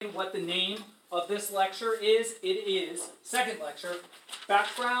what the name of this lecture is. It is, second lecture,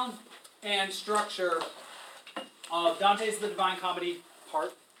 Background and Structure of Dante's The Divine Comedy,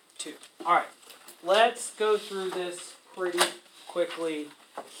 Part 2. All right, let's go through this pretty quickly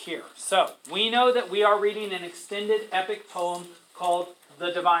here. So, we know that we are reading an extended epic poem called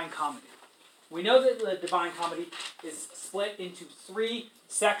The Divine Comedy. We know that the Divine Comedy is split into 3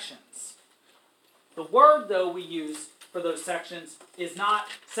 sections. The word, though, we use for those sections is not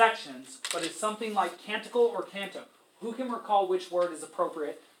sections, but is something like canticle or canto. Who can recall which word is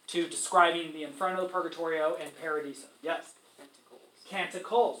appropriate to describing the Inferno, Purgatorio, and Paradiso? Yes? Canticles.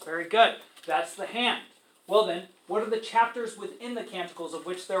 Canticles. Very good. That's the hand. Well then, what are the chapters within the canticles, of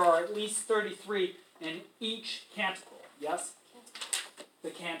which there are at least 33 in each canticle? Yes? The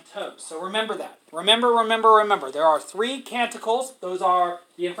cantos. So remember that. Remember. There are 3 canticles. Those are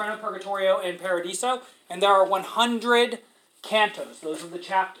the Inferno, Purgatorio, and Paradiso. And there are 100 cantos. Those are the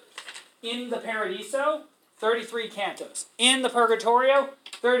chapters. In the Paradiso, 33 cantos. In the Purgatorio,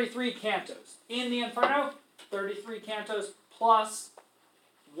 33 cantos. In the Inferno, 33 cantos plus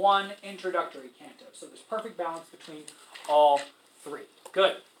 1 introductory canto. So there's perfect balance between all 3.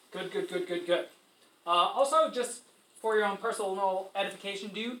 Good. Also, just for your own personal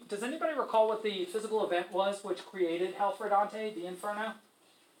edification, does anybody recall what the physical event was which created hell for Dante, the Inferno?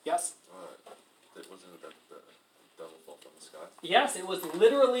 Yes? Wasn't it the devil fall from the sky? Yes, it was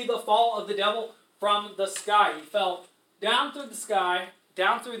literally the fall of the devil from the sky. He fell down through the sky,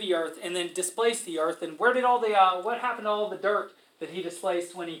 down through the earth, and then displaced the earth. And where did what happened to all the dirt that he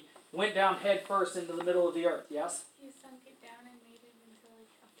displaced when he went down head first into the middle of the earth? Yes? He sunk it down and made it into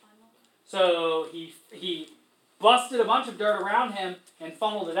like a funnel. So he busted a bunch of dirt around him and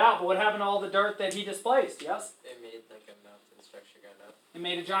funneled it out. But what happened to all the dirt that he displaced? Yes? It made like a mountain structure going up. It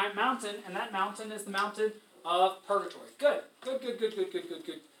made a giant mountain, and that mountain is the mountain of Purgatory. Good.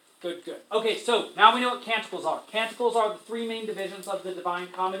 Okay, so now we know what canticles are. Canticles are the 3 main divisions of the Divine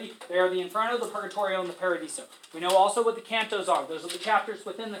Comedy. They are the Inferno, the Purgatorio, and the Paradiso. We know also what the cantos are. Those are the chapters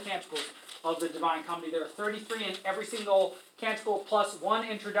within the canticles of the Divine Comedy. There are 33 in every single canticle plus 1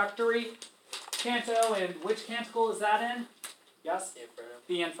 introductory canto. And which canticle is that in? Yes? The Inferno.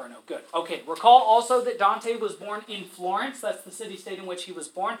 The Inferno. Good. Okay, recall also that Dante was born in Florence. That's the city-state in which he was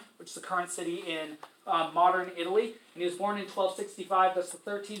born, which is the current city in modern Italy. And he was born in 1265. That's the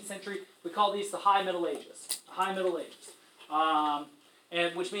 13th century. We call these the High Middle Ages. High Middle Ages.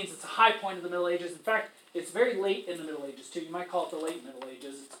 And which means it's a high point of the Middle Ages. In fact, it's very late in the Middle Ages, too. You might call it the late Middle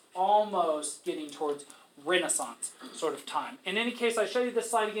Ages. It's almost getting towards Renaissance sort of time. In any case, I show you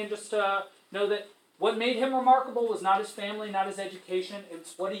this slide again just to know that what made him remarkable was not his family, not his education.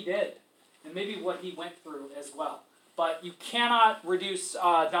 It's what he did. And maybe what he went through as well. But you cannot reduce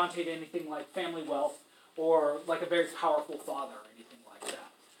Dante to anything like family wealth or like a very powerful father or anything like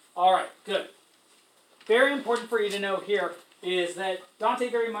that. All right, good. Very important for you to know here is that Dante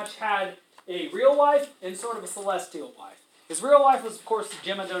very much had a real wife and sort of a celestial wife. His real wife was, of course,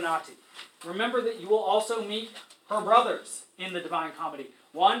 Gemma Donati. Remember that you will also meet her brothers in the Divine Comedy.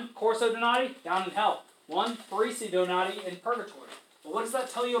 One, Corso Donati, down in hell. One, Parisi Donati, in purgatory. But what does that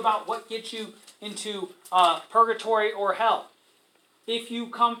tell you about what gets you into purgatory or hell? If you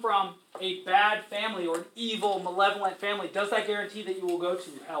come from a bad family or an evil, malevolent family, does that guarantee that you will go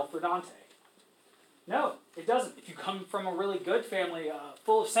to hell for Dante? No, it doesn't. If you come from a really good family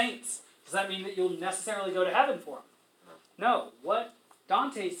full of saints, does that mean that you'll necessarily go to heaven for him? No. What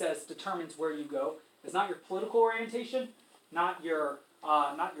Dante says determines where you go is not your political orientation, not your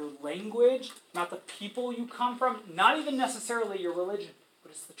language, not the people you come from, not even necessarily your religion,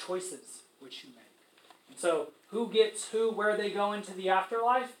 but it's the choices which you make. And so, who gets who, where they go into the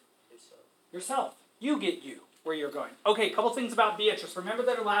afterlife? Yourself. You get you, where you're going. Okay, a couple things about Beatrice. Remember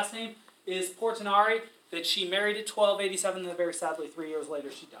that her last name is Portinari, that she married at 1287, and very sadly, 3 years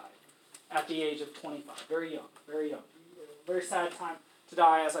later, she died at the age of 25. Very young, very young. Very sad time to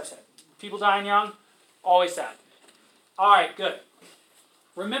die, as I've said. People dying young, always sad. All right, good.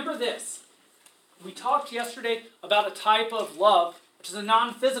 Remember this. We talked yesterday about a type of love, which is a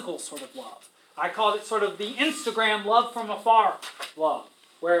non-physical sort of love. I called it sort of the Instagram love from afar love,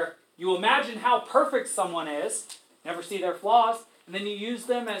 where you imagine how perfect someone is, never see their flaws, and then you use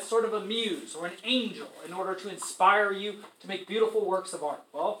them as sort of a muse or an angel in order to inspire you to make beautiful works of art.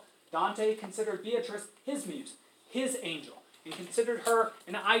 Well, Dante considered Beatrice his muse, his angel, and considered her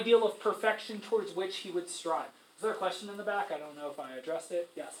an ideal of perfection towards which he would strive. Is there a question in the back? I don't know if I addressed it.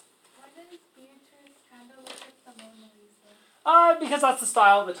 Yes? Why does Beatrice kind of look like the Mona Lisa? Because that's the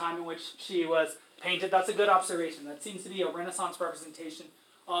style of the time in which she was painted. That's a good observation. That seems to be a Renaissance representation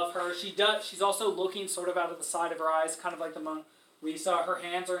of her. She's also looking sort of out of the side of her eyes, kind of like the We saw her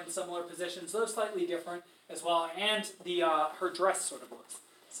hands are in similar positions, though slightly different as well, and her dress sort of looks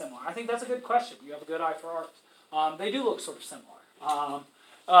similar. I think that's a good question. You have a good eye for art. They do look sort of similar.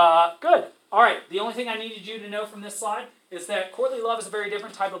 Good. All right. The only thing I needed you to know from this slide is that courtly love is a very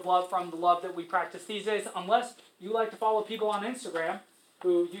different type of love from the love that we practice these days, unless you like to follow people on Instagram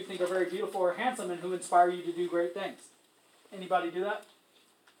who you think are very beautiful or handsome and who inspire you to do great things. Anybody do that?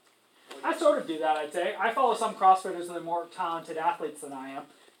 I sort of do that, I'd say. I follow some CrossFitters that are more talented athletes than I am,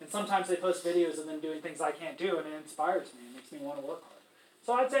 and sometimes they post videos of them doing things I can't do, and it inspires me and makes me want to work hard.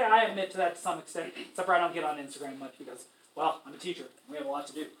 So I'd say I admit to that to some extent, except for I don't get on Instagram much because, well, I'm a teacher. We have a lot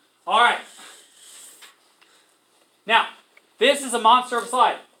to do. All right. Now, this is a monster of a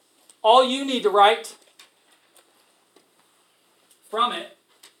slide. All you need to write from it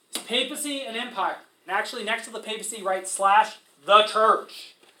is papacy and empire. And actually, next to the papacy, write / the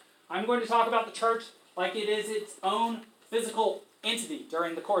church. I'm going to talk about the church like it is its own physical entity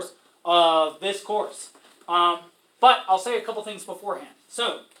during the course of this course. But I'll say a couple things beforehand.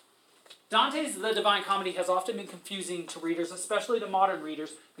 So, Dante's The Divine Comedy has often been confusing to readers, especially to modern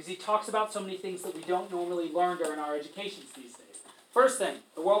readers, because he talks about so many things that we don't normally learn during our educations these days. First thing,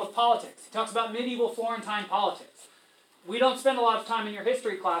 the world of politics. He talks about medieval Florentine politics. We don't spend a lot of time in your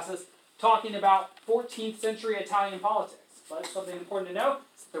history classes talking about 14th century Italian politics. But something important to know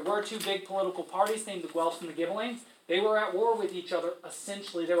is that there were two big political parties named the Guelphs and the Ghibellines. They were at war with each other,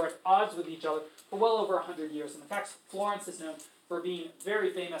 essentially. They were at odds with each other for well over 100 years. And in fact, Florence is known for being very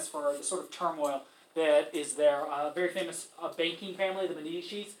famous for the sort of turmoil that is there. Very famous banking family, the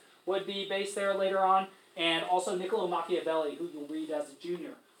Medicis, would be based there later on. And also Niccolo Machiavelli, who you'll read as a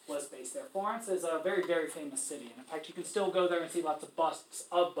junior, was based there. Florence is a very, very famous city. And in fact, you can still go there and see lots of busts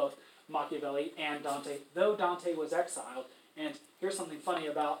of both Machiavelli and Dante, though Dante was exiled. And here's something funny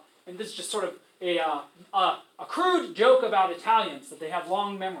about, and this is just sort of a crude joke about Italians, that they have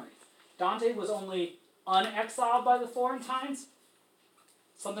long memories. Dante was only unexiled by the Florentines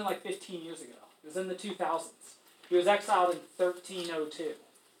something like 15 years ago. It was in the 2000s. He was exiled in 1302.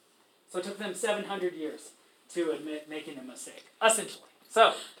 So it took them 700 years to admit making a mistake, essentially.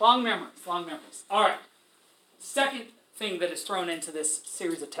 So, long memories, long memories. All right. Second thing that is thrown into this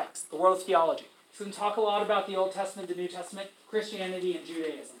series of texts, the world of theology. He's going to talk a lot about the Old Testament, the New Testament, Christianity, and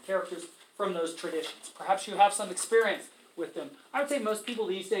Judaism, characters from those traditions. Perhaps you have some experience with them. I would say most people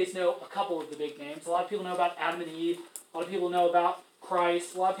these days know a couple of the big names. A lot of people know about Adam and Eve. A lot of people know about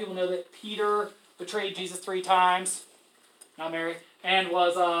Christ. A lot of people know that Peter betrayed Jesus 3 times, not Mary, and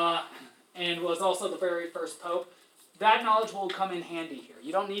was also the very first pope. That knowledge will come in handy here.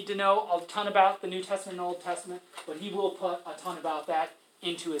 You don't need to know a ton about the New Testament and Old Testament, but he will put a ton about that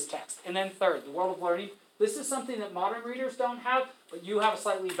into his text. And then third, the world of learning. This is something that modern readers don't have, but you have a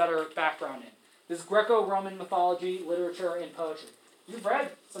slightly better background in. This is Greco-Roman mythology, literature, and poetry. You've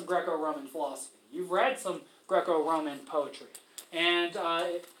read some Greco-Roman philosophy. You've read some Greco-Roman poetry. And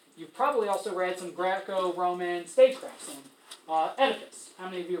you've probably also read some Greco-Roman stagecraft, some Oedipus. How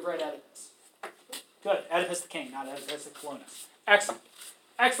many of you have read Oedipus? Good. Oedipus the King, not Oedipus the Colonus. Excellent.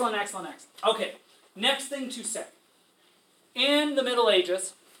 Excellent, excellent, excellent. Okay, next thing to say. In the Middle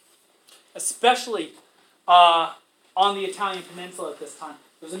Ages, especially on the Italian peninsula at this time,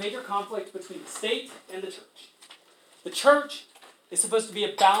 there was a major conflict between the state and the church. The church is supposed to be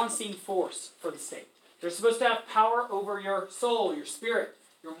a balancing force for the state. They're supposed to have power over your soul, your spirit,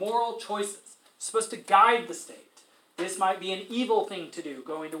 your moral choices. It's supposed to guide the state. This might be an evil thing to do,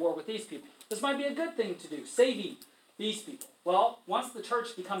 going to war with these people. This might be a good thing to do, saving these people. Well, once the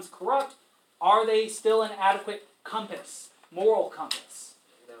church becomes corrupt, are they still an adequate compass, moral compass?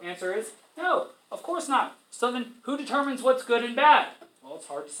 No. Answer is no, of course not. So then, who determines what's good and bad? Well, it's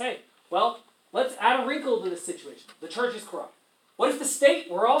hard to say. Well, let's add a wrinkle to this situation. The church is corrupt. What if the state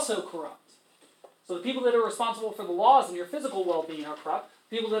were also corrupt? So the people that are responsible for the laws and your physical well-being are corrupt.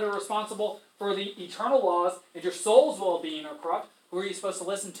 People that are responsible for the eternal laws and your soul's well-being are corrupt. Who are you supposed to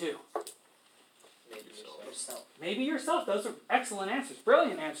listen to? Maybe yourself. Maybe yourself. Those are excellent answers.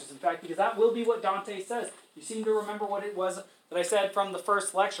 Brilliant answers, in fact, because that will be what Dante says. You seem to remember what it was that I said from the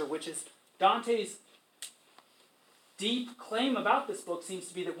first lecture, which is Dante's deep claim about this book seems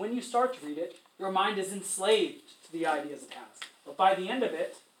to be that when you start to read it, your mind is enslaved to the ideas it has. But by the end of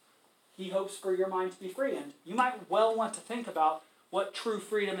it, he hopes for your mind to be free. And you might well want to think about what true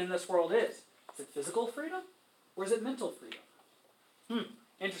freedom in this world is. Is it physical freedom? Or is it mental freedom?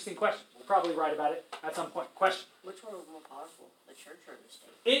 Interesting question. We'll probably write about it at some point. Question. Which one was more powerful, the church or the state?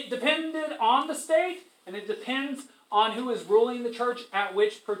 It depended on the state, and it depends on who is ruling the church at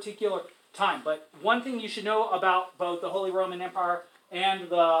which particular time. But one thing you should know about both the Holy Roman Empire and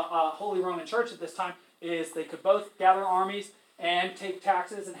the Holy Roman Church at this time is they could both gather armies and take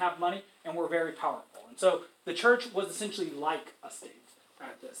taxes and have money and were very powerful. And so the church was essentially like a state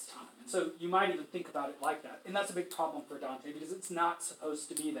at this time. And so you might even think about it like that. And that's a big problem for Dante because it's not supposed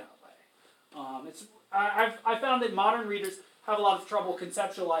to be that way. I found that modern readers have a lot of trouble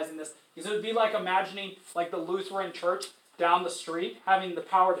conceptualizing this because it would be like imagining like the Lutheran church down the street having the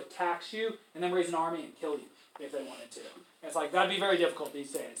power to tax you and then raise an army and kill you if they wanted to. It's like, that'd be very difficult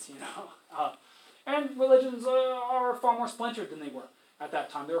these days, you know. And religions are far more splintered than they were at that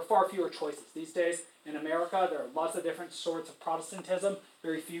time. There are far fewer choices. These days in America, there are lots of different sorts of Protestantism,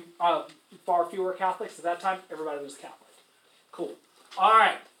 far fewer Catholics. At that time, everybody was Catholic. Cool. All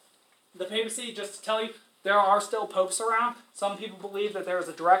right. The papacy, just to tell you, there are still popes around. Some people believe that there is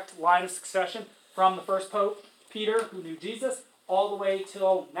a direct line of succession from the first pope, Peter, who knew Jesus, all the way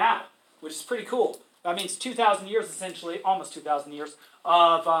till now, which is pretty cool. That means 2,000 years, essentially, almost 2,000 years,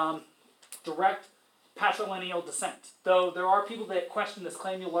 of direct patrilineal descent. Though there are people that question this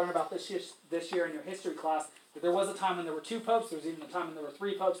claim. You'll learn about this year in your history class, that there was a time when there were 2 popes. There was even a time when there were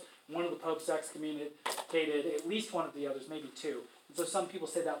 3 popes. One of the popes excommunicated at least one of the others, maybe 2. And so some people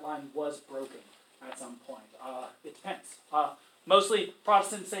say that line was broken at some point. It depends. Mostly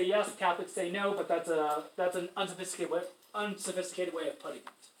Protestants say yes, Catholics say no, but that's an unsophisticated way of putting it.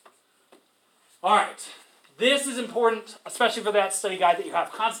 All right. This is important, especially for that study guide that you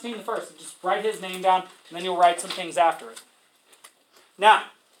have. Constantine I, just write his name down, and then you'll write some things after it. Now,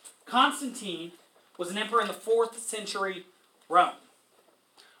 Constantine was an emperor in the 4th century Rome.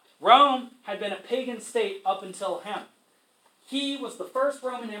 Rome had been a pagan state up until him. He was the first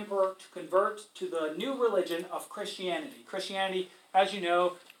Roman emperor to convert to the new religion of Christianity. Christianity, as you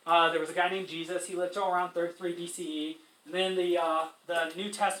know, there was a guy named Jesus. He lived till around 33 BCE. And then the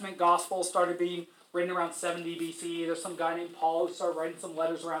New Testament Gospels started being written around 70 BCE. There's some guy named Paul who started writing some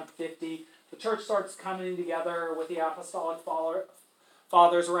letters around 50. The church starts coming together with the apostolic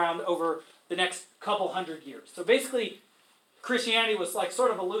fathers around over the next couple hundred years. So basically, Christianity was like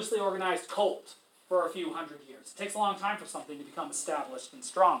sort of a loosely organized cult for a few hundred years. It takes a long time for something to become established and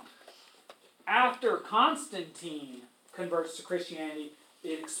strong. After Constantine converts to Christianity,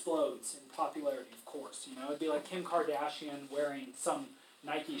 it explodes in popularity, of course. You know, it'd be like Kim Kardashian wearing some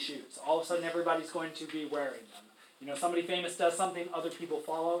Nike shoes. All of a sudden, everybody's going to be wearing them. You know, somebody famous does something, other people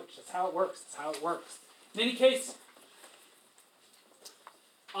follow. It's just how it works. It's how it works. In any case,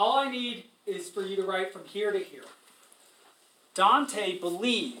 all I need is for you to write from here to here. Dante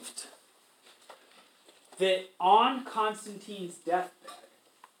believed that on Constantine's deathbed,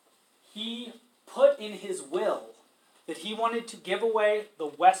 he put in his will that he wanted to give away the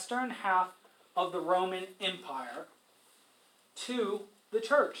western half of the Roman Empire to the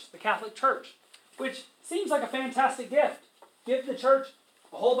church, the Catholic Church, which seems like a fantastic gift. Give the church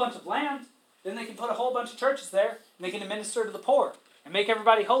a whole bunch of land, then they can put a whole bunch of churches there, and they can administer to the poor and make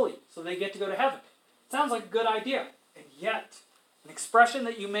everybody holy so they get to go to heaven. Sounds like a good idea. And yet, an expression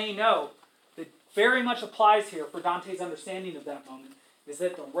that you may know that very much applies here for Dante's understanding of that moment is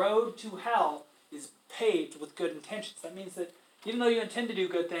that the road to hell is paved with good intentions. That means that even though you intend to do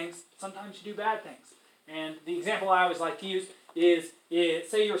good things, sometimes you do bad things. And the example I always like to use is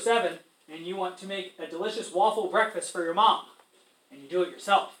say you're 7 and you want to make a delicious waffle breakfast for your mom, and you do it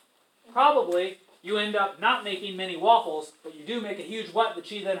yourself. Probably you end up not making many waffles, but you do make a huge what that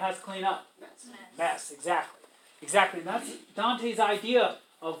she then has to clean up? Mess, exactly. Exactly, and that's Dante's idea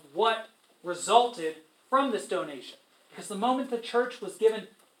of what resulted from this donation. Because the moment the church was given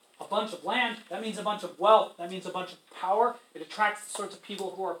a bunch of land, that means a bunch of wealth, that means a bunch of power. It attracts the sorts of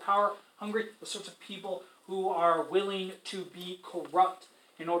people who are power hungry, the sorts of people who are willing to be corrupt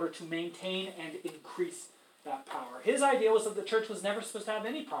in order to maintain and increase that power. His idea was that the church was never supposed to have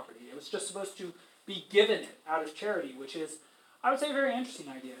any property. It was just supposed to be given it out of charity, which is, I would say, a very interesting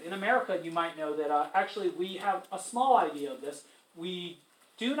idea. In America, you might know that actually we have a small idea of this. We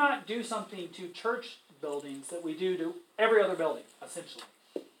do not do something to church buildings that we do to every other building, essentially.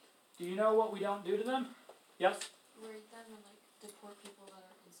 Do you know what we don't do to them? Yes? We're gonna deport people that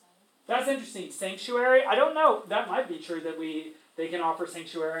are inside. That's interesting. Sanctuary? I don't know. That might be true that they can offer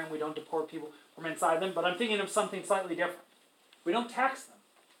sanctuary and we don't deport people from inside them, but I'm thinking of something slightly different. We don't tax them.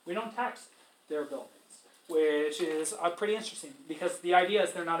 We don't tax their buildings, which is pretty interesting because the idea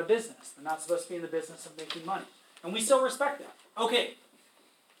is they're not a business. They're not supposed to be in the business of making money. And we still respect that. Okay.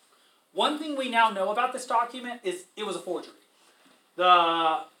 One thing we now know about this document is it was a forgery.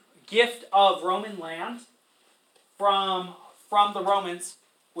 The gift of Roman land from the Romans,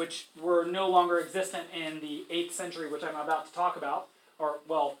 which were no longer existent in the 8th century, which I'm about to talk about, or,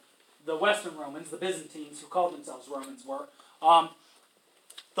 well, the Western Romans, the Byzantines, who called themselves Romans, were.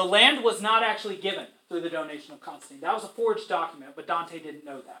 The land was not actually given through the donation of Constantine. That was a forged document, but Dante didn't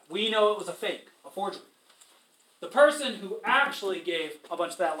know that. We know it was a fake, a forgery. The person who actually gave a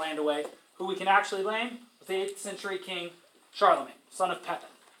bunch of that land away, who we can actually blame, was the 8th century king Charlemagne, son of Pepin.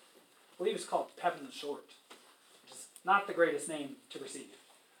 I believe it's called Pepin the Short, which is not the greatest name to receive.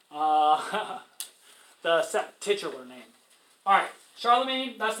 The titular name. All right,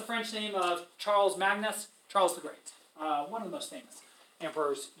 Charlemagne, that's the French name of Charles Magnus, Charles the Great. One of the most famous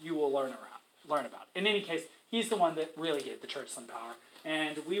emperors you will learn about. In any case, he's the one that really gave the church some power.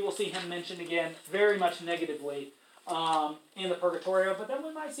 And we will see him mentioned again very much negatively in the Purgatorio, but then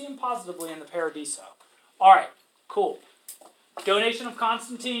we might see him positively in the Paradiso. All right, cool. Donation of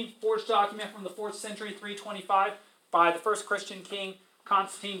Constantine, forged document from the 4th century, 325, by the first Christian king,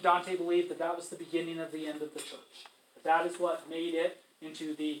 Constantine. Dante believed that that was the beginning of the end of the church. That is what made it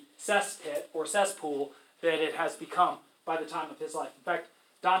into the cesspit or cesspool that it has become by the time of his life. In fact,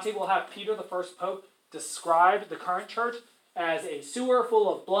 Dante will have Peter the first pope describe the current church as a sewer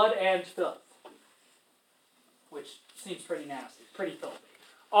full of blood and filth, which seems pretty nasty, pretty filthy.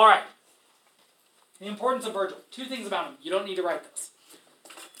 All right. The importance of Virgil. 2 things about him. You don't need to write this.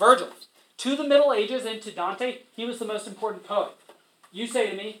 Virgil. To the Middle Ages and to Dante, he was the most important poet. You say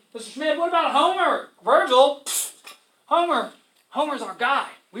to me, Mr. Schmidt, what about Homer? Virgil? Pfft, Homer's our guy.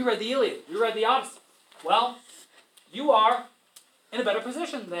 We read the Iliad. We read the Odyssey. Well, you are in a better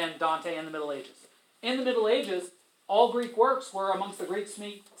position than Dante in the Middle Ages. In the Middle Ages, all Greek works were amongst the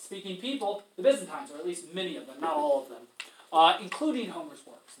Greek-speaking people, the Byzantines, or at least many of them, not all of them, including Homer's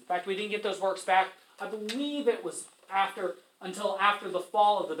works. In fact, we didn't get those works back. I believe it was until after the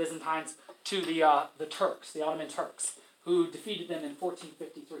fall of the Byzantines to the Turks, the Ottoman Turks, who defeated them in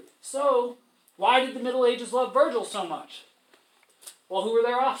 1453. So, why did the Middle Ages love Virgil so much? Well, who were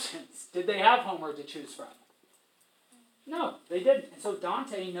their options? Did they have Homer to choose from? No, they didn't. And so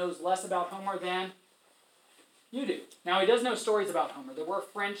Dante knows less about Homer than you do. Now, he does know stories about Homer. There were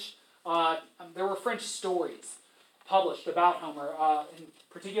French stories published about Homer. In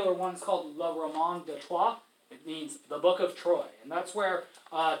particular, one's called Le Roman de Troie. It means the Book of Troy. And that's where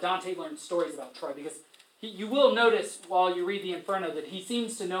Dante learned stories about Troy. Because you will notice while you read the Inferno that he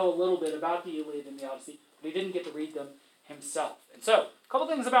seems to know a little bit about the Iliad and the Odyssey, but he didn't get to read them himself. And so, a couple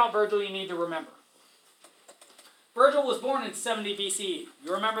things about Virgil you need to remember. Virgil was born in 70 BCE.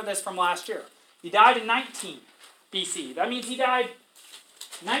 You remember this from last year. He died in 19 BCE. That means he died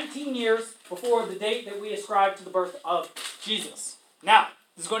 19 years before the date that we ascribe to the birth of Jesus. Now,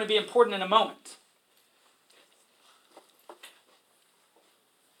 this is going to be important in a moment.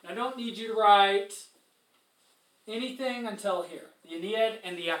 I don't need you to write anything until here. The Aeneid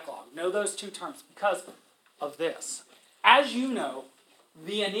and the Eclogue. Know those 2 terms because of this. As you know,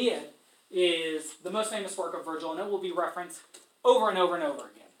 the Aeneid is the most famous work of Virgil, and it will be referenced over and over and over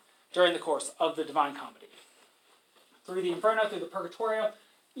again during the course of the Divine Comedy. Through the Inferno, through the Purgatorio,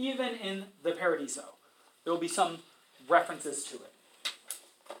 even in the Paradiso. There will be some references to it.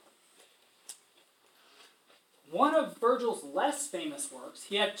 One of Virgil's less famous works,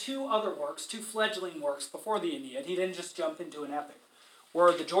 he had 2 other works, 2 fledgling works before the Aeneid. He didn't just jump into an epic.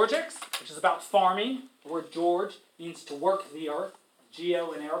 Were the Georgics, which is about farming. The word George means to work the earth,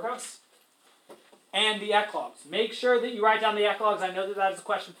 geo and ergos. And the Eclogues. Make sure that you write down the Eclogues. I know that that is a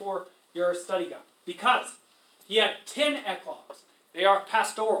question for your study guide. Because he had 10 Eclogues. They are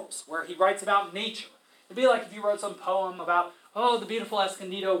pastorals, where he writes about nature. It'd be like if you wrote some poem about, the beautiful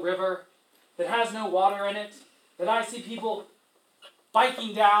Escondido River that has no water in it, that I see people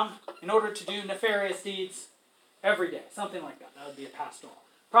biking down in order to do nefarious deeds every day. Something like that. That would be a pastoral.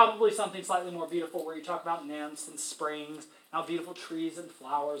 Probably something slightly more beautiful where you talk about nymphs and springs, how beautiful trees and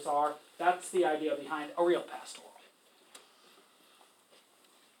flowers are. That's the idea behind a real pastoral.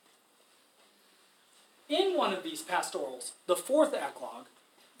 In one of these pastorals, the 4th Eclogue,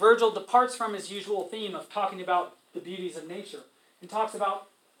 Virgil departs from his usual theme of talking about the beauties of nature and talks about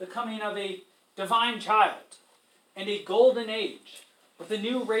the coming of a divine child and a golden age with a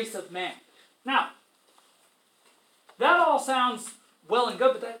new race of man. Now, that all sounds well and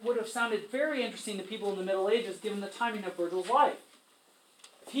good, but that would have sounded very interesting to people in the Middle Ages given the timing of Virgil's life.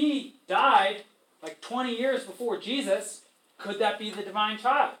 If he died like 20 years before Jesus, could that be the divine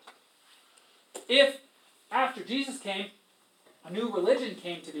child? If, after Jesus came, a new religion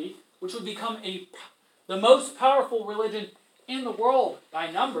came to be, which would become the most powerful religion in the world by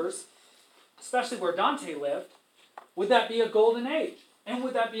numbers, especially where Dante lived, would that be a golden age? And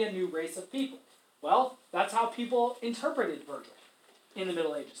would that be a new race of people? Well, that's how people interpreted Virgil in the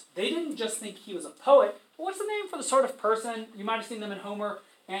Middle Ages. They didn't just think he was a poet, but what's the name for the sort of person, you might have seen them in Homer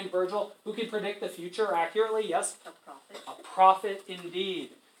and Virgil, who can predict the future accurately? Yes? A prophet. A prophet indeed.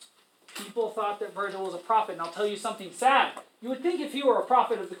 people thought that Virgil was a prophet. And I'll tell you something sad. You would think if he were a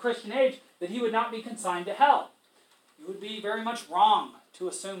prophet of the Christian age that he would not be consigned to hell. You would be very much wrong to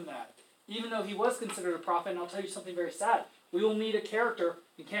assume that. Even though he was considered a prophet, and I'll tell you something very sad. We will meet a character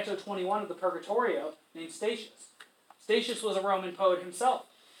in Canto 21 of the Purgatorio named Statius. Statius was a Roman poet himself.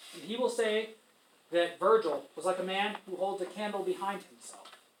 And he will say that Virgil was like a man who holds a candle behind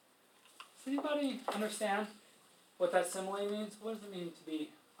himself. Does anybody understand what that simile means? What does it mean to be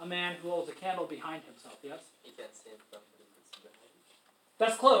a man who holds a candle behind himself? Yes? You can't see in front, but you can see behind.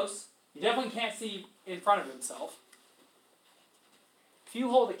 That's close. You definitely can't see in front of himself. If you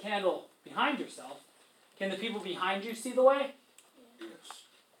hold a candle behind yourself, can the people behind you see the way? Yes.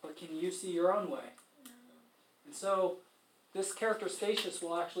 Or can you see your own way? And so, this character Statius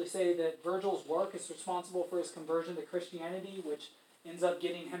will actually say that Virgil's work is responsible for his conversion to Christianity, which ends up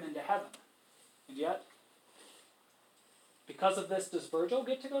getting him into heaven. And yet, because of this, does Virgil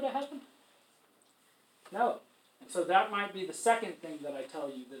get to go to heaven? No. And so that might be the second thing that I tell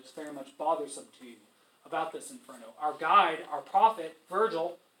you that's very much bothersome to you about this Inferno. Our guide, our prophet,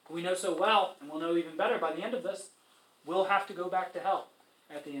 Virgil, who we know so well, and we'll know even better by the end of this, will have to go back to hell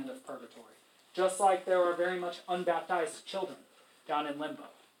at the end of purgatory. Just like there are very much unbaptized children down in limbo.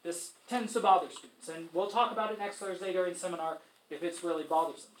 This tends to bother students, and we'll talk about it next Thursday during seminar if it's really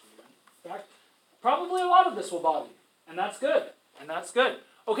bothersome to you. In fact, probably a lot of this will bother you, and that's good, and that's good.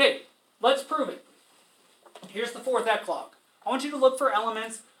 Okay, let's prove it. Here's the fourth eclogue. I want you to look for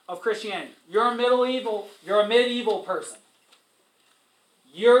elements of Christianity. You're a medieval person.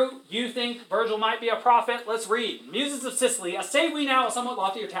 You think Virgil might be a prophet? Let's read. Muses of Sicily, essay we now a somewhat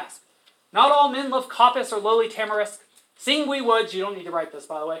loftier task. Not all men love coppice or lowly tamarisk. Sing we woods, you don't need to write this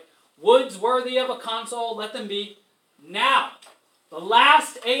by the way, woods worthy of a consul, let them be. Now, the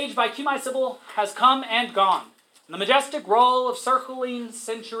last age by Cumae Sibyl has come and gone. And the majestic roll of circling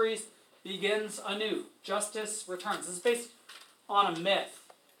centuries begins anew. Justice returns. This is based on a myth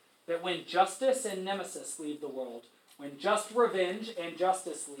that when justice and nemesis leave the world, when just revenge and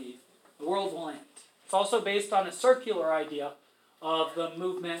justice leave, the world will end. It's also based on a circular idea of the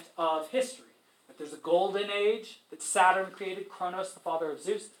movement of history. That there's a golden age that Saturn created, Kronos, the father of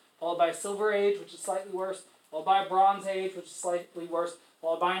Zeus, followed by a silver age, which is slightly worse, followed by a bronze age, which is slightly worse,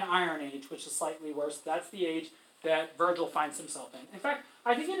 followed by an iron age, which is slightly worse. That's the age that Virgil finds himself in. In fact,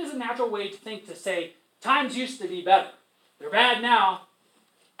 I think it is a natural way to think to say, times used to be better. They're bad now,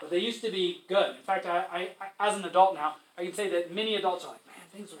 but they used to be good. In fact, I as an adult now, I can say that many adults are like, man,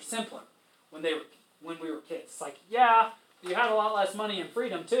 things were simpler when we were kids. It's like, yeah, you had a lot less money and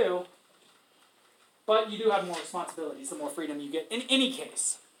freedom too, but you do have more responsibilities the more freedom you get. In any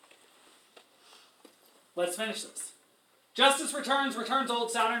case, let's finish this. Justice returns old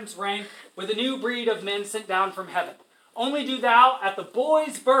Saturn's reign, with a new breed of men sent down from heaven. Only do thou, at the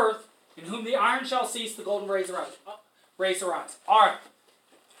boy's birth, in whom the iron shall cease, the golden race arise. All right.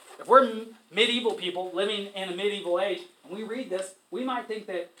 If we're medieval people living in a medieval age, and we read this, we might think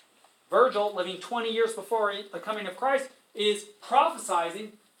that Virgil, living 20 years before the coming of Christ, is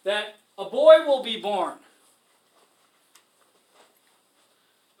prophesying that a boy will be born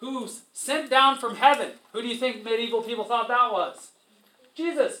who's sent down from heaven. Who do you think medieval people thought that was?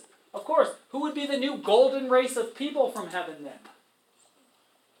 Jesus. Of course. Who would be the new golden race of people from heaven then?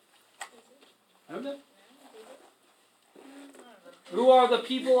 Okay. Who are the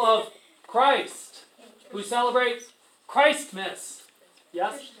people of Christ who celebrate Christmas?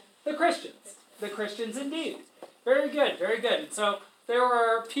 Yes? The Christians. The Christians indeed. Very good, very good. And so there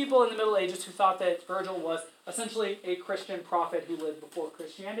were people in the Middle Ages who thought that Virgil was essentially a Christian prophet who lived before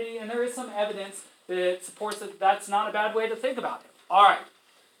Christianity, and there is some evidence that supports that that's not a bad way to think about it. All right.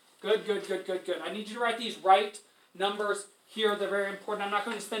 Good. I need you to write these right numbers here. They're very important. I'm not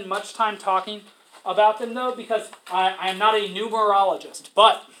going to spend much time talking about them, though, because I am not a numerologist.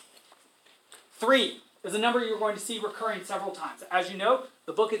 But 3 is a number you're going to see recurring several times. As you know,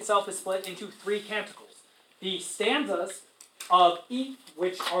 the book itself is split into 3 canticles. The stanzas of each,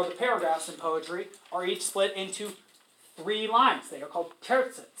 which are the paragraphs in poetry, are each split into 3 lines. They are called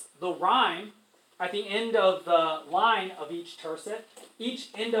tercets. The rhyme at the end of the line of each tercet, each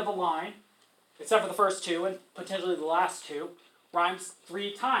end of a line, except for the first 2 and potentially the last 2, rhymes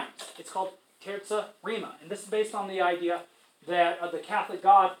 3 times. It's called terza rima. And this is based on the idea that the Catholic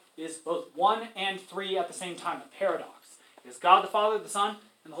God is both 1 and 3 at the same time, a paradox. He is God the Father, the Son,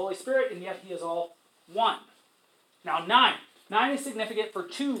 and the Holy Spirit, and yet he is all 1. Now 9. 9 is significant for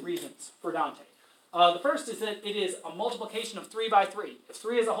 2 reasons for Dante. The first is that it is a multiplication of 3 by 3. If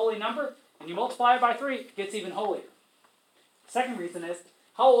 3 is a holy number, and you multiply it by 3, it gets even holier. The second reason is,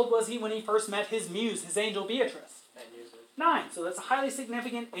 how old was he when he first met his muse, his angel Beatrice? 9 years old. 9. So that's a highly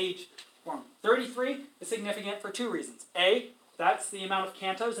significant age born. 33 is significant for two reasons. A, that's the amount of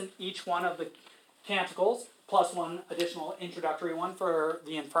cantos in each one of the canticles, plus one additional introductory one for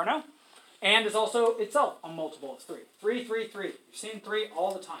the Inferno. And is also itself a multiple of 3. 3, 3, 3. You're seeing 3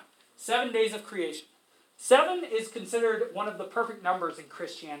 all the time. 7 days of creation. 7 is considered one of the perfect numbers in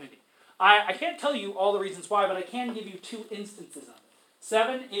Christianity. I can't tell you all the reasons why, but I can give you 2 instances of it.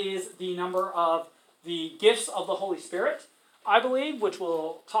 7 is the number of the gifts of the Holy Spirit, I believe, which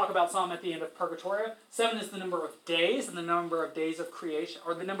we'll talk about some at the end of Purgatorio. 7 is the number of days and the number of days of creation,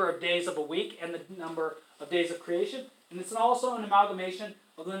 or the number of days of a week and the number of days of creation. And it's also an amalgamation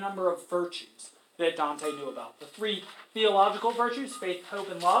of the number of virtues that Dante knew about. The 3 theological virtues, faith, hope,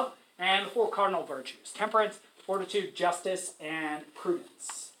 and love, and the 4 cardinal virtues, temperance, fortitude, justice, and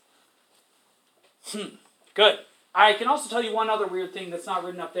prudence. Good. I can also tell you one other weird thing that's not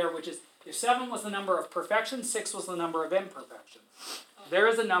written up there, which is if 7 was the number of perfection, 6 was the number of imperfection. There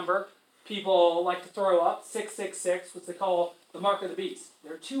is a number people like to throw up, 666, which they call the mark of the beast.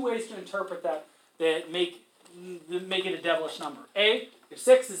 There are 2 ways to interpret that make it a devilish number. A, if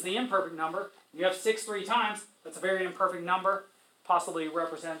 6 is the imperfect number, you have 6 3 times, that's a very imperfect number, possibly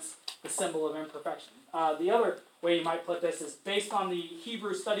represents the symbol of imperfection. The other way you might put this is based on the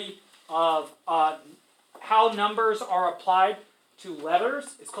Hebrew study of how numbers are applied to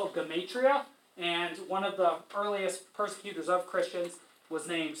letters. It's called gematria, and one of the earliest persecutors of Christians was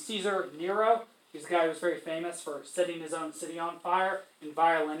named Caesar Nero. He's a guy who was very famous for setting his own city on fire and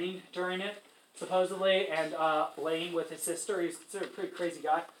violining during it, supposedly, and laying with his sister. He's considered a pretty crazy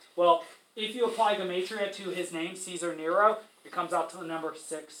guy. Well, if you apply gematria to his name, Caesar Nero, it comes out to the number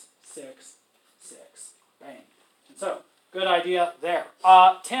 666. Bang. And so, good idea there.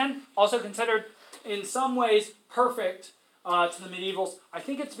 10, also considered in some ways perfect to the medievals. I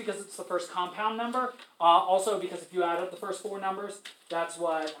think it's because it's the first compound number. Also because if you add up the first 4 numbers, that's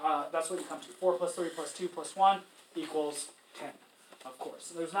what you come to. 4 plus 3 plus 2 plus 1 equals 10, of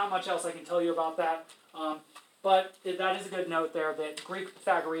course. There's not much else I can tell you about that. But that is a good note there that Greek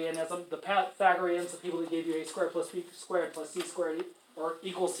Pythagoreanism, the Pythagoreans, the people that gave you a squared plus b squared plus c squared or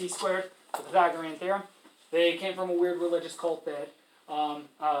equals c squared, the Pythagorean theorem, they came from a weird religious cult that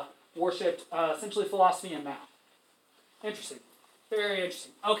worshipped essentially philosophy and math. Interesting. Very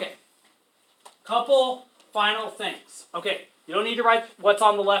interesting. Okay. Couple final things. Okay, you don't need to write what's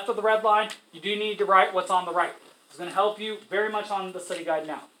on the left of the red line. You do need to write what's on the right. It's going to help you very much on the study guide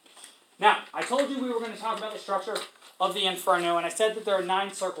now. Now, I told you we were going to talk about the structure of the Inferno, and I said that there are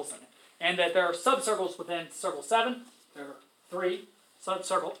 9 circles in it, and that there are subcircles within circle 7. There are 3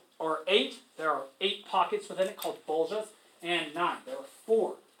 subcircles, or 8. There are 8 pockets within it called bulges, and 9. There are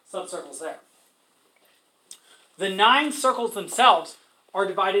 4 subcircles there. The 9 circles themselves are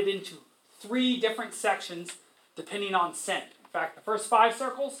divided into 3 different sections depending on sin. In fact, the first 5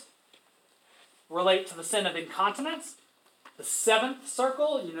 circles relate to the sin of incontinence. The 7th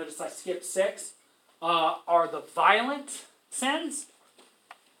circle, you notice I skipped 6, are the violent sins.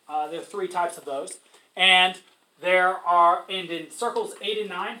 There are 3 types of those. And in circles 8 and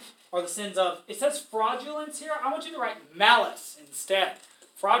 9 are the sins of, it says fraudulence here. I want you to write malice instead.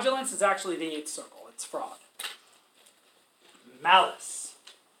 Fraudulence is actually the 8th circle. It's fraud. Malice.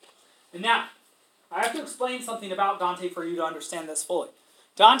 And now, I have to explain something about Dante for you to understand this fully.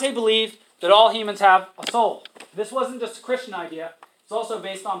 Dante believed that all humans have a soul. This wasn't just a Christian idea. It's also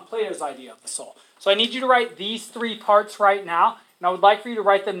based on Plato's idea of the soul. So I need you to write these 3 parts right now, and I would like for you to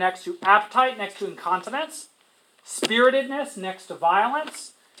write them next to appetite, next to incontinence, spiritedness next to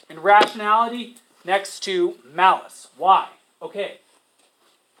violence, and rationality next to malice. Why? Okay.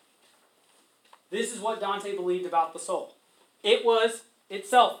 This is what Dante believed about the soul. It was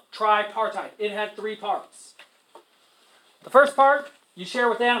itself tripartite. It had 3 parts. The first part, you share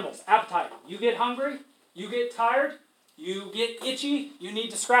with animals, appetite. You get hungry, you get tired, you get itchy, you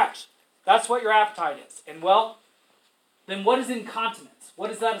need to scratch. That's what your appetite is. And well, then what is incontinence? What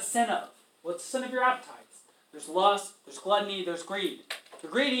is that a sin of? What's the sin of your appetites? There's lust, there's gluttony, there's greed. If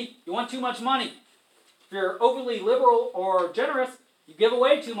you're greedy, you want too much money. If you're overly liberal or generous, you give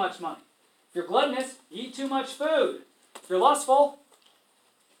away too much money. If you're gluttonous, you eat too much food. If you're lustful,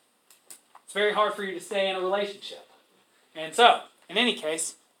 it's very hard for you to stay in a relationship. And so, in any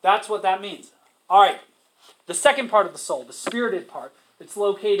case, that's what that means. All right, the second part of the soul, the spirited part, it's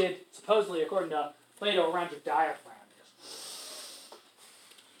located, supposedly, according to Plato, around your diaphragm.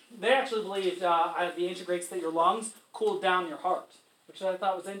 They actually believed, the ancient Greeks, that your lungs cooled down your heart, which I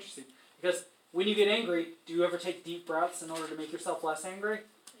thought was interesting. Because when you get angry, do you ever take deep breaths in order to make yourself less angry?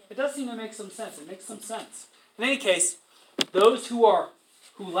 It does seem to make some sense. It makes some sense. In any case, those who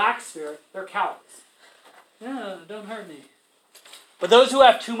lack spirit, they're cowards. No, don't hurt me. But those who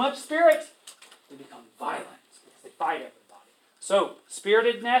have too much spirit, they become violent because they fight everybody. So,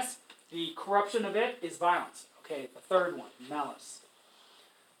 spiritedness, the corruption of it is violence. Okay, the third one, malice.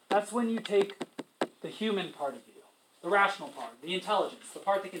 That's when you take the human part of you, the rational part, the intelligence, the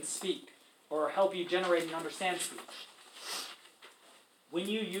part that can speak or help you generate and understand speech. When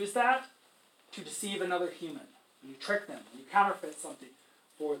you use that to deceive another human, when you trick them, when you counterfeit something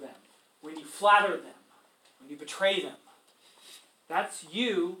for them, when you flatter them, when you betray them, that's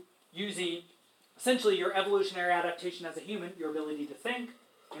you using essentially your evolutionary adaptation as a human, your ability to think,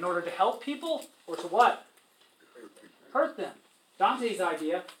 in order to help people, or to what? Hurt them. Dante's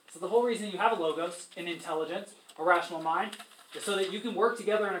idea, so the whole reason you have a logos, an intelligence, a rational mind, is so that you can work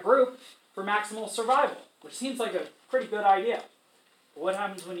together in a group for maximal survival, which seems like a pretty good idea. But what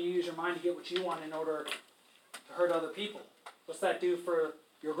happens when you use your mind to get what you want in order to hurt other people? What's that do for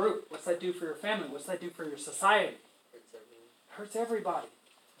your group? What's that do for your family? What's that do for your society? It hurts everybody.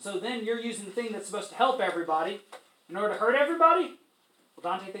 So then you're using the thing that's supposed to help everybody in order to hurt everybody?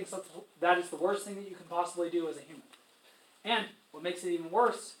 Well, Dante thinks that is the worst thing that you can possibly do as a human. And what makes it even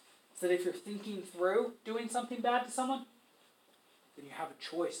worse is that if you're thinking through doing something bad to someone, then you have a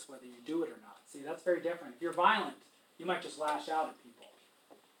choice whether you do it or not. See, that's very different. If you're violent, you might just lash out at people.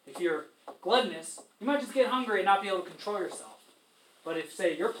 If you're gluttonous, you might just get hungry and not be able to control yourself. But if,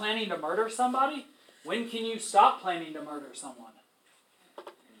 say, you're planning to murder somebody, when can you stop planning to murder someone?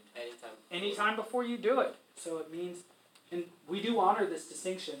 Anytime before you do it. So it means, and we do honor this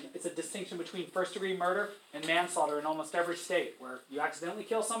distinction. It's a distinction between first-degree murder and manslaughter in almost every state. Where you accidentally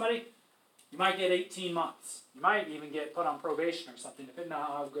kill somebody, you might get 18 months. You might even get put on probation or something, depending on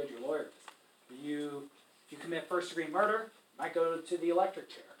how good your lawyer is. But if you commit first-degree murder, you might go to the electric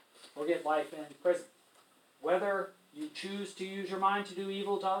chair or get life in prison. Whether you choose to use your mind to do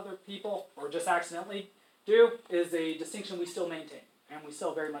evil to other people or just accidentally do is a distinction we still maintain and we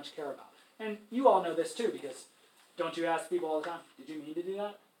still very much care about. And you all know this too, because don't you ask people all the time, did you mean to do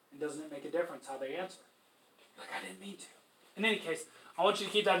that? And doesn't it make a difference how they answer? Like, I didn't mean to. In any case, I want you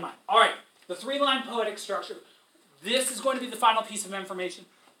to keep that in mind. All right, the three-line poetic structure. This is going to be the final piece of information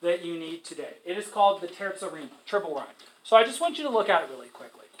that you need today. It is called the terza rima, triple rhyme. So I just want you to look at it really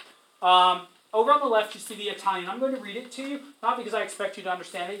quickly. Over on the left, you see the Italian. I'm going to read it to you, not because I expect you to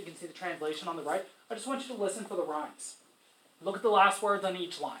understand it. You can see the translation on the right. I just want you to listen for the rhymes. Look at the last words on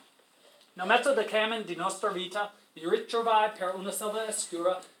each line. Nel mezzo del cammino di nostra vita, vi ritrovai per una selva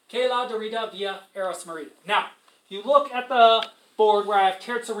oscura, che la dorida via era smarrita. Now, if you look at the board where I have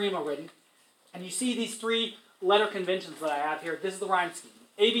terza rima written, and you see these three letter conventions that I have here, this is the rhyme scheme.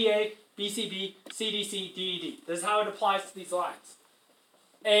 ABA, BCB, CDC, DED. This is how it applies to these lines.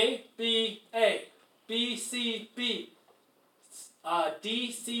 A, B, A, B, C, B,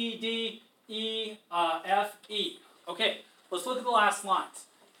 D, C, D, E, F, E. Okay, let's look at the last lines.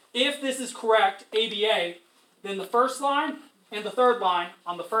 If this is correct, ABA, then the first line and the third line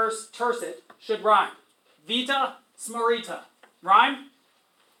on the first tercet should rhyme. Vita, smarrita. Rhyme?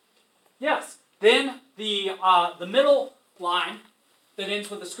 Yes. Then the middle line that ends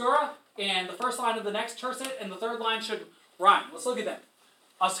with oscura and the first line of the next tercet and the third line should rhyme. Let's look at them.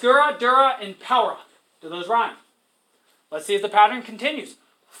 Oscura, dura, and paura. Do those rhyme? Let's see if the pattern continues.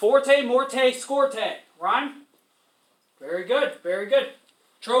 Forte, morte, scorte. Rhyme? Very good, very good.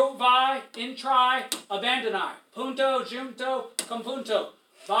 Trovai, intrai, abandonai. Punto, junto, compunto.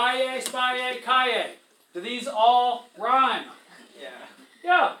 Valle, spalle, calle. Do these all rhyme? Yeah.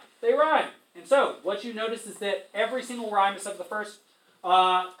 Yeah, they rhyme. And so, what you notice is that every single rhyme except the first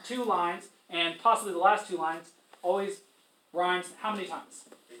two lines, and possibly the last two lines, always rhymes how many times?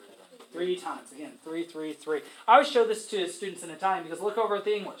 3 times. Again, 3, 3, 3. I always show this to students in Italian because look over at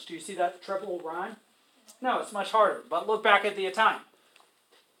the English. Do you see that triple rhyme? No, it's much harder. But look back at the Italian.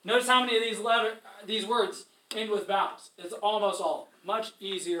 Notice how many of these words end with vowels. It's almost all. Much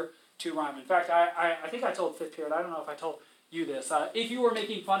easier to rhyme. In fact, I think I told 5th period, I don't know if I told you this. If you were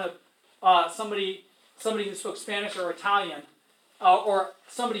making fun of somebody who spoke Spanish or Italian, or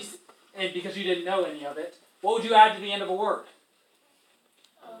somebody, and because you didn't know any of it, what would you add to the end of a word?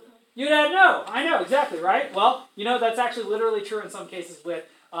 You'd add no. I know, exactly, right? Well, you know, that's actually literally true in some cases with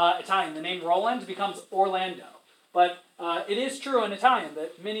Italian. The name Roland becomes Orlando. But it is true in Italian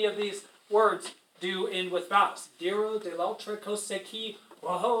that many of these words do end with vowels. Diro dell'altra cose chi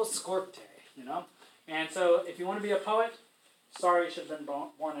rojo scorte, you know? And so if you want to be a poet, sorry you should have been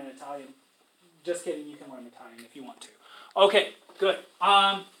born in Italian. Just kidding, you can learn Italian if you want to. Okay, good.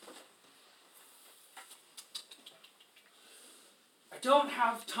 I don't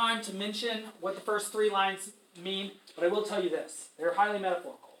have time to mention what the first 3 lines mean, but I will tell you this. They're highly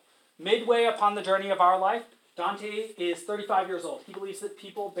metaphorical. Midway upon the journey of our life, Dante is 35 years old. He believes that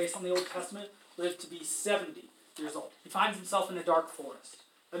people, based on the Old Testament, live to be 70 years old. He finds himself in a dark forest.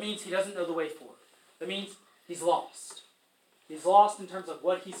 That means he doesn't know the way forward. That means he's lost. He's lost in terms of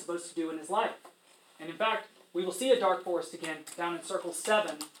what he's supposed to do in his life. And in fact, we will see a dark forest again down in Circle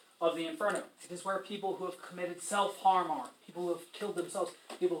 7 of the Inferno. It is where people who have committed self-harm are, people who have killed themselves,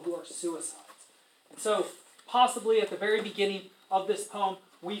 people who are suicides. And so, possibly at the very beginning of this poem,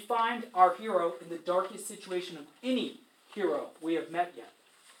 we find our hero in the darkest situation of any hero we have met yet.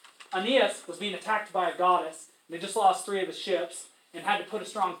 Aeneas was being attacked by a goddess, and they just lost 3 of his ships, and had to put a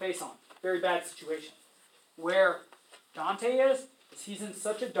strong face on. Very bad situation. Where Dante is he's in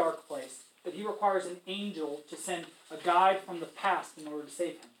such a dark place that he requires an angel to send a guide from the past in order to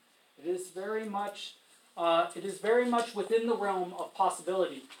save him. It is very much within the realm of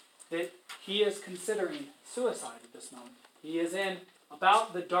possibility that he is considering suicide at this moment. He is in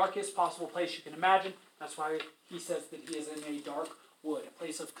about the darkest possible place you can imagine. That's why he says that he is in a dark wood, a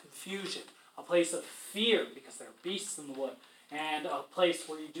place of confusion, a place of fear, because there are beasts in the wood, and a place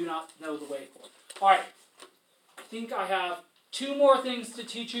where you do not know the way forward. All right, I think I have 2 more things to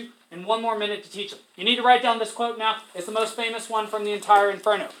teach you and 1 more minute to teach them. You need to write down this quote now. It's the most famous one from the entire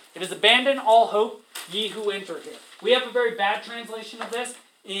Inferno. It is, "Abandon all hope, ye who enter here." We have a very bad translation of this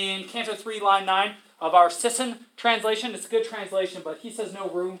in Canto 3, line 9 of our Sisson translation. It's a good translation, but he says no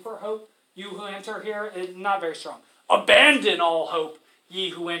room for hope. You who enter here, not very strong. "Abandon all hope, ye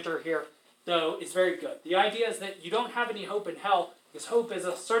who enter here," though, is very good. The idea is that you don't have any hope in hell, because hope is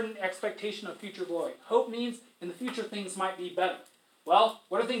a certain expectation of future glory. Hope means in the future things might be better. Well,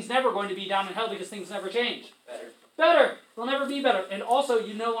 what are things never going to be down in hell because things never change? Better. They'll never be better. And also,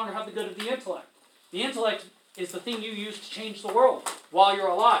 you no longer have the good of the intellect. The intellect is the thing you use to change the world while you're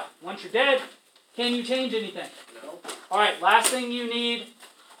alive. Once you're dead, can you change anything? No. All right, last thing you need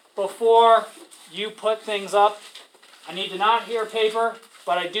before you put things up. I need to not hear paper,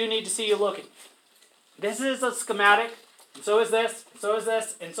 but I do need to see you looking. This is a schematic, and so is this, and so is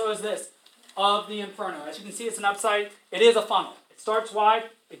this, and so is this, of the Inferno. As you can see, it's an upside. It is a funnel. It starts wide,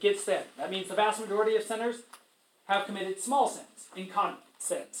 it gets thin. That means the vast majority of sinners have committed small sins, incontinent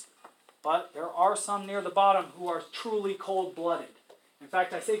sins. But there are some near the bottom who are truly cold-blooded. In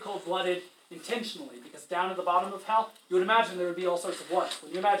fact, I say cold-blooded intentionally, because down at the bottom of hell, you would imagine there would be all sorts of what's.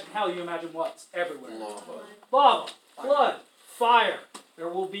 When you imagine hell, you imagine what's everywhere. Lava, blood, fire. There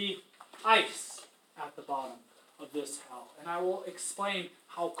will be ice at the bottom of this hell. And I will explain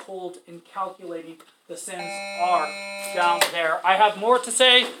how cold and calculating the sins are down there. I have more to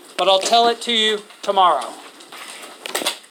say, but I'll tell it to you tomorrow.